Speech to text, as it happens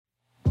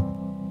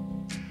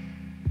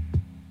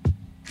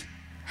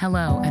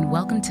Hello, and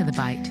welcome to The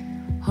Bite,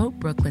 Hope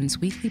Brooklyn's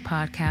weekly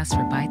podcast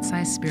for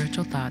bite-sized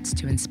spiritual thoughts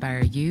to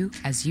inspire you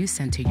as you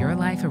center your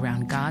life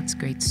around God's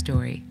great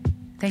story.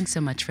 Thanks so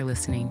much for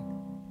listening.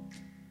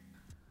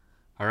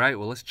 All right,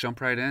 well, let's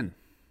jump right in.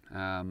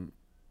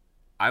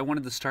 I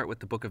wanted to start with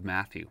the book of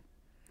Matthew.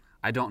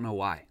 I don't know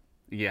why.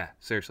 Yeah,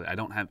 seriously, I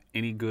don't have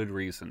any good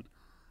reason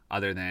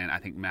other than I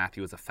think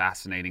Matthew is a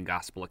fascinating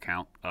gospel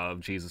account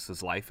of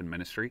Jesus' life and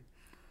ministry.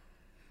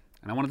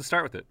 And I wanted to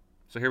start with it.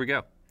 So here we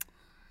go.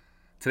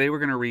 Today we're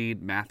going to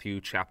read Matthew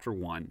chapter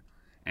 1,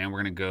 and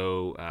we're going to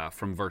go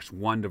from verse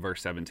 1 to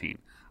verse 17.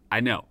 I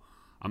know,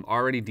 I'm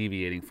already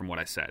deviating from what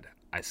I said.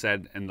 I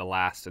said in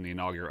the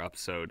inaugural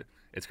episode,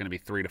 it's going to be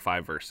 3 to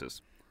 5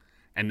 verses.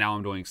 And now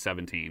I'm doing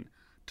 17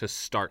 to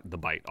start the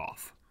bite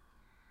off.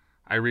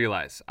 I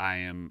realize I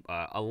am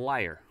a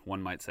liar,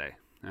 one might say.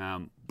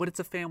 But it's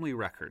a family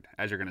record,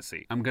 as you're going to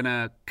see. I'm going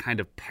to kind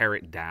of pare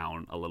it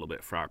down a little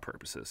bit for our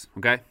purposes,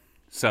 okay?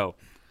 So,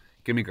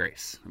 give me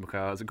grace,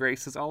 because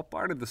grace is all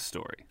part of the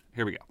story.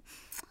 Here we go.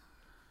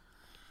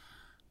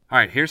 All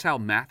right, here's how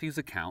Matthew's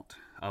account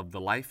of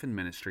the life and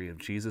ministry of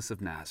Jesus of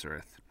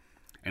Nazareth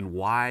and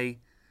why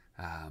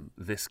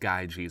this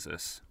guy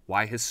Jesus,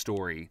 why his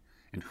story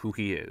and who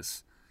he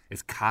is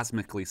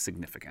cosmically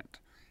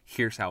significant.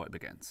 Here's how it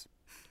begins.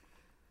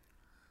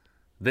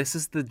 This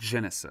is the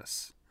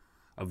genesis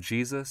of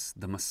Jesus,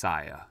 the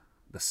Messiah,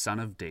 the son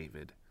of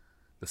David,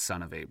 the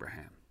son of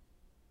Abraham.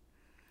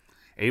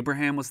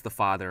 Abraham was the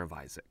father of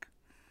Isaac,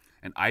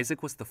 and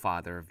Isaac was the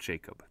father of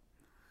Jacob,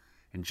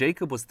 and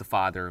Jacob was the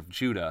father of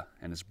Judah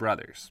and his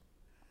brothers.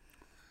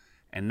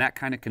 And that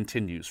kind of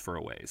continues for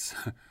a ways,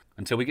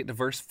 until we get to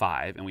verse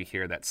 5, and we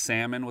hear that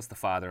Salmon was the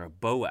father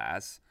of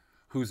Boaz,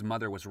 whose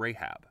mother was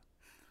Rahab,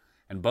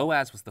 and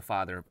Boaz was the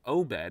father of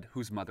Obed,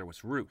 whose mother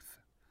was Ruth,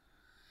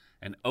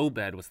 and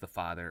Obed was the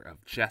father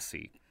of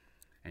Jesse,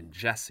 and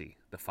Jesse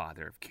the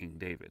father of King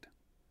David.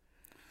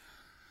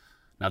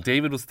 Now,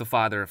 David was the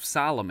father of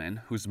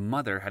Solomon, whose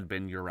mother had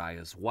been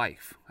Uriah's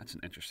wife. That's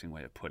an interesting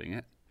way of putting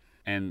it.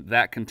 And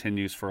that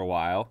continues for a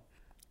while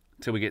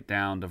until we get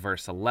down to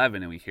verse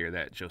 11, and we hear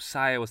that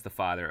Josiah was the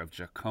father of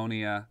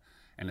Jeconiah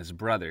and his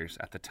brothers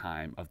at the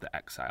time of the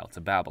exile to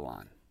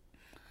Babylon.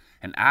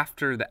 And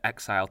after the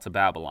exile to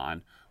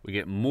Babylon, we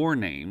get more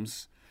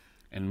names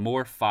and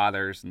more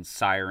fathers and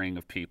siring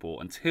of people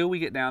until we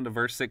get down to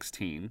verse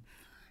 16,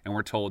 and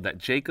we're told that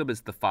Jacob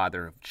is the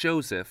father of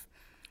Joseph,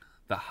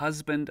 the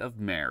husband of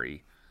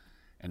Mary,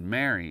 and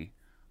Mary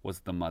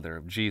was the mother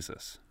of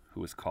Jesus,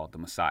 who is called the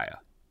Messiah.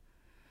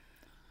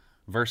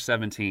 Verse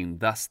 17,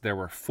 thus there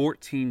were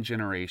 14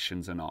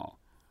 generations in all,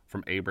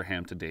 from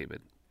Abraham to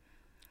David.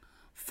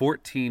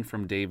 14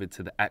 from David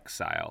to the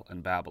exile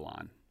in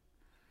Babylon,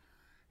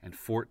 and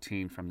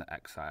 14 from the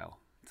exile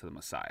to the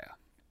Messiah.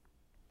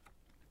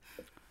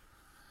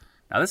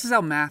 Now this is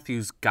how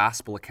Matthew's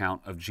gospel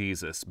account of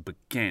Jesus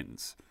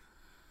begins.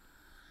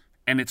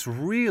 And it's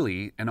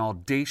really an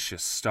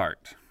audacious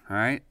start, all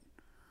right?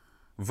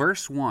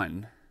 Verse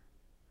 1,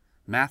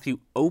 Matthew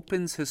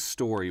opens his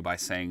story by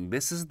saying,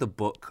 this is the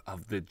book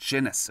of the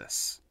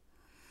Genesis.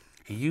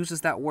 He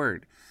uses that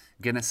word,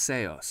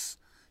 geneseos,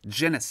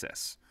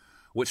 Genesis,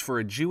 which for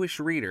a Jewish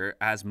reader,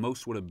 as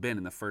most would have been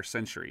in the first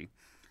century,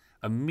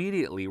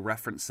 immediately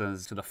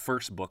references to the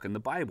first book in the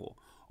Bible,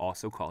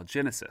 also called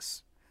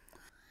Genesis.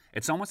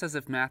 It's almost as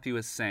if Matthew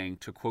is saying,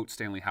 to quote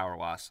Stanley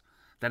Hauerwas,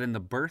 that in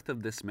the birth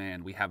of this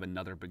man we have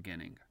another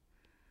beginning,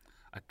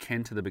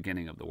 akin to the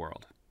beginning of the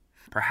world.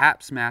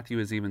 Perhaps Matthew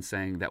is even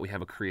saying that we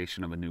have a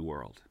creation of a new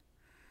world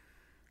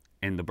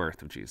in the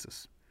birth of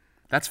Jesus.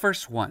 That's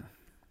verse 1.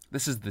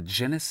 This is the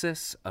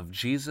genesis of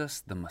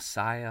Jesus, the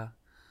Messiah,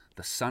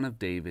 the son of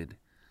David,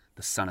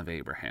 the son of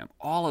Abraham.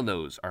 All of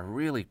those are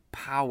really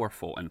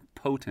powerful and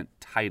potent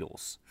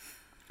titles.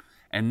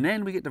 And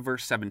then we get to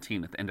verse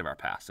 17 at the end of our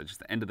passage, it's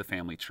the end of the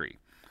family tree.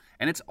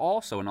 And it's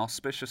also an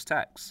auspicious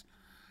text.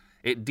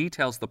 It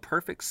details the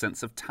perfect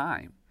sense of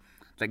time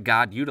that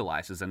God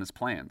utilizes in his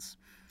plans.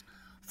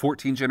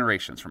 14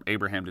 generations from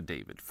Abraham to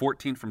David,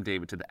 14 from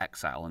David to the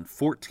exile, and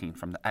 14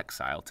 from the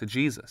exile to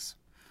Jesus.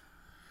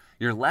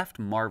 You're left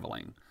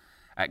marveling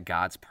at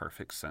God's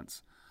perfect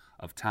sense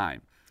of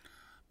time.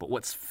 But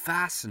what's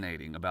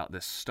fascinating about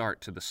this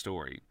start to the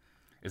story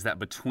is that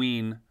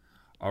between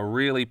a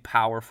really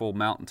powerful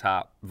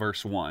mountaintop,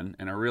 verse 1,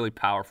 and a really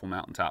powerful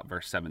mountaintop,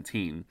 verse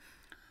 17,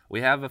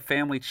 we have a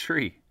family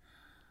tree.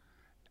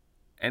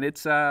 And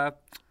it's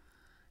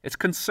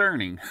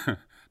concerning,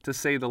 to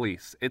say the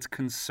least. It's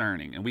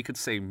concerning. And we could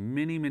say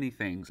many, many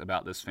things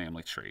about this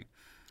family tree.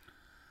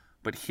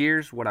 But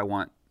here's what I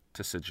want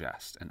to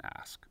suggest and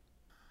ask.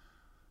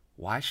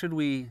 Why should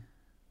we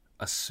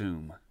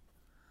assume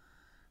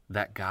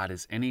that God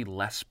is any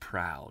less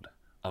proud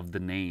of the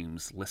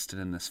names listed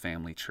in this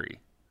family tree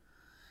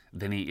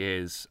than he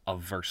is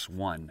of verse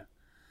 1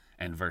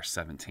 and verse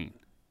 17?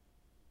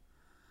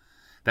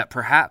 That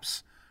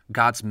perhaps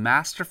God's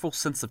masterful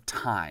sense of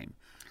time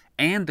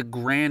and the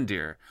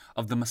grandeur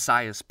of the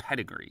Messiah's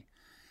pedigree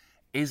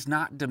is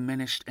not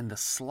diminished in the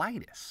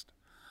slightest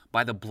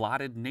by the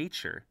blotted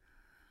nature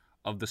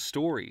of the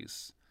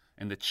stories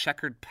and the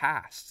checkered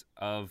past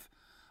of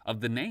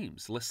the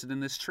names listed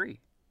in this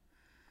tree.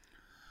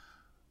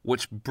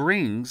 Which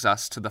brings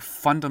us to the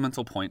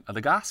fundamental point of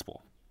the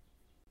gospel.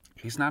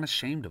 He's not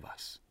ashamed of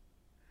us.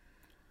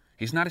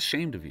 He's not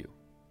ashamed of you.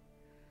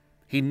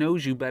 He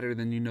knows you better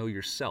than you know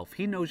yourself.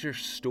 He knows your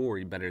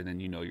story better than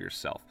you know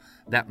yourself.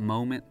 That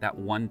moment, that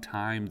one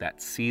time,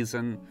 that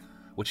season,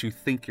 which you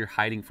think you're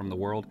hiding from the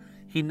world,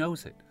 he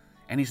knows it,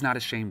 and he's not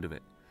ashamed of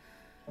it.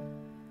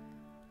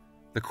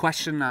 The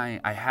question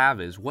I have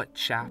is, what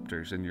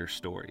chapters in your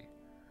story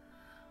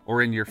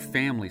or in your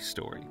family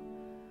story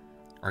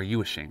are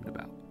you ashamed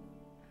about?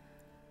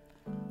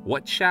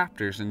 What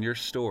chapters in your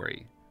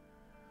story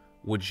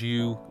would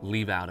you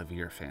leave out of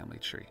your family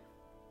tree?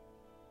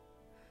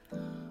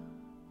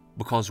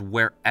 Because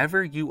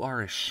wherever you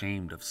are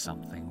ashamed of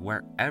something,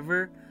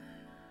 wherever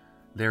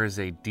there is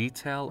a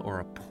detail or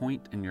a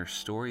point in your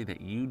story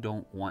that you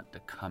don't want to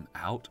come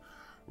out,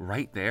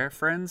 right there,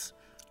 friends,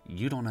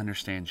 you don't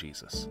understand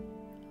Jesus.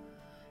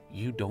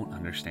 You don't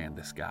understand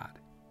this God.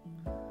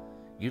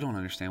 You don't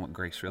understand what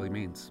grace really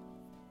means.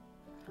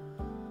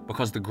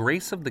 Because the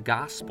grace of the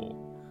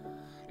gospel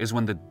is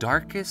when the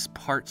darkest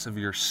parts of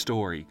your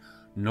story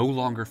no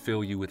longer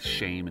fill you with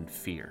shame and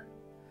fear.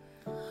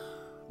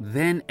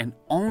 Then and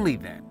only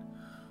then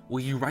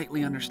will you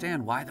rightly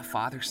understand why the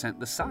Father sent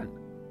the Son.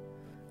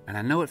 And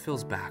I know it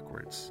feels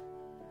backwards,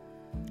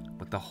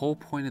 but the whole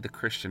point of the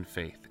Christian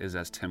faith is,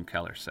 as Tim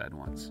Keller said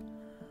once,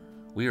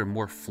 we are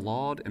more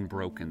flawed and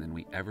broken than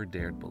we ever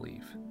dared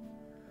believe.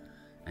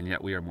 And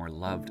yet we are more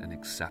loved and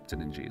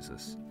accepted in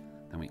Jesus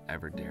than we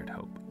ever dared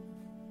hope.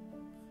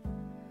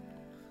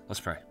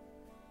 Let's pray.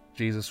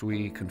 Jesus,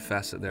 we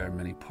confess that there are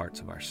many parts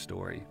of our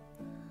story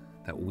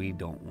that we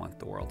don't want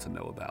the world to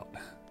know about,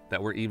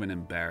 that we're even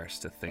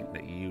embarrassed to think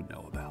that you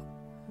know about.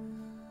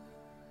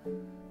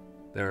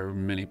 There are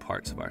many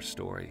parts of our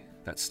story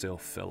that still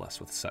fill us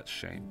with such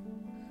shame.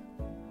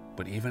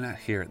 But even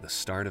here at the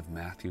start of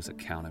Matthew's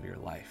account of your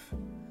life,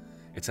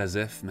 it's as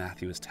if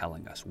Matthew is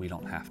telling us we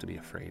don't have to be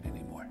afraid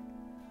anymore.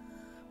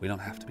 We don't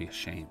have to be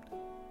ashamed.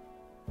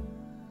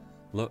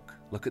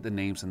 Look at the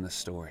names in this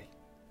story.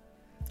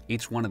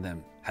 Each one of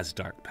them has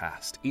dark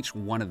past. Each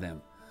one of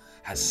them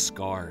has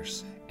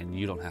scars, and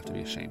you don't have to be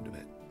ashamed of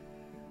it.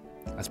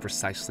 That's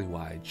precisely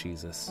why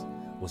Jesus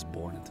was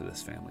born into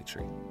this family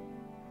tree.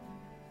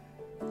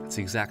 That's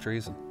the exact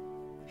reason.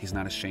 He's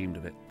not ashamed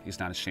of it. He's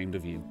not ashamed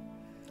of you.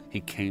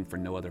 He came for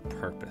no other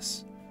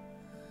purpose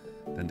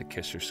than to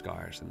kiss your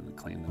scars and to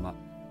clean them up.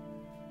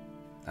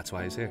 That's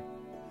why he's here.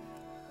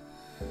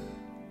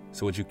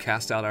 So would you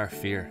cast out our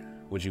fear?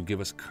 Would you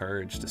give us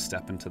courage to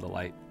step into the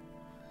light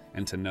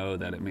and to know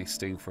that it may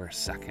sting for a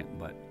second,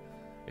 but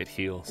it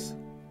heals.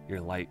 Your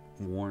light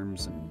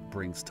warms and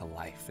brings to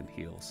life and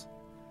heals.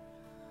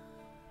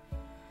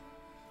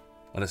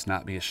 Let us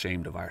not be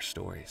ashamed of our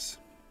stories,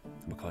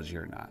 because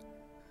you're not.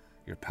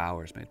 Your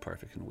power is made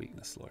perfect in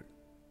weakness, Lord.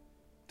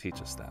 Teach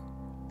us that.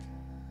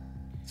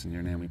 It's in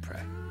your name we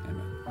pray.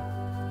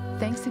 Amen.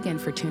 Thanks again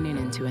for tuning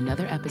in to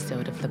another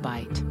episode of The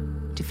Bite.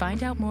 To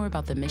find out more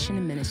about the mission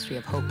and ministry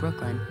of Hope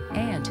Brooklyn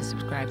and to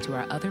subscribe to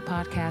our other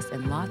podcasts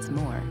and lots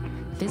more,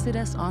 visit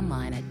us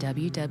online at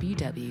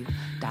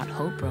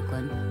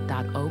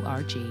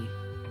www.hopebrooklyn.org.